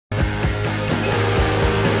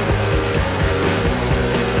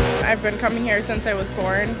I've been coming here since I was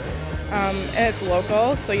born, and it's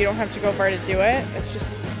local, so you don't have to go far to do it.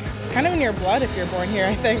 It's kind of in your blood if you're born here,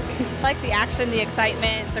 I think. I like the action, the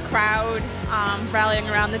excitement, the crowd, rallying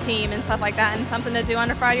around the team and stuff like that, and something to do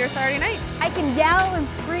on a Friday or Saturday night. I can yell and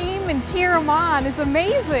scream and cheer them on. It's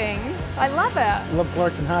amazing. I love it. I love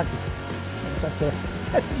Clarkson hockey.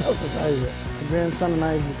 That's about the size of it. My grandson and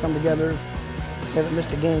I have come together. Haven't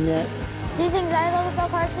missed a game yet. Three things I love about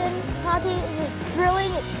Clarkson hockey is it's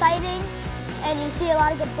thrilling, exciting, and you see a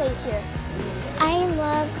lot of good plays here. I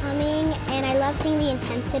love coming, and I love seeing the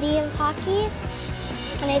intensity of hockey,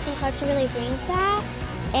 and I think Clarkson really brings that,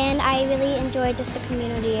 and I really enjoy just the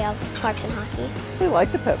community of Clarkson hockey. I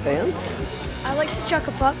like the pep band. I like the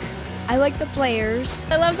chuck-a-puck. I like the players.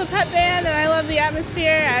 I love the pep band, and I love the atmosphere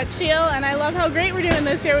at Cheel, and I love how great we're doing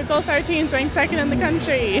this year with both our teams ranked second in the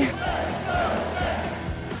country.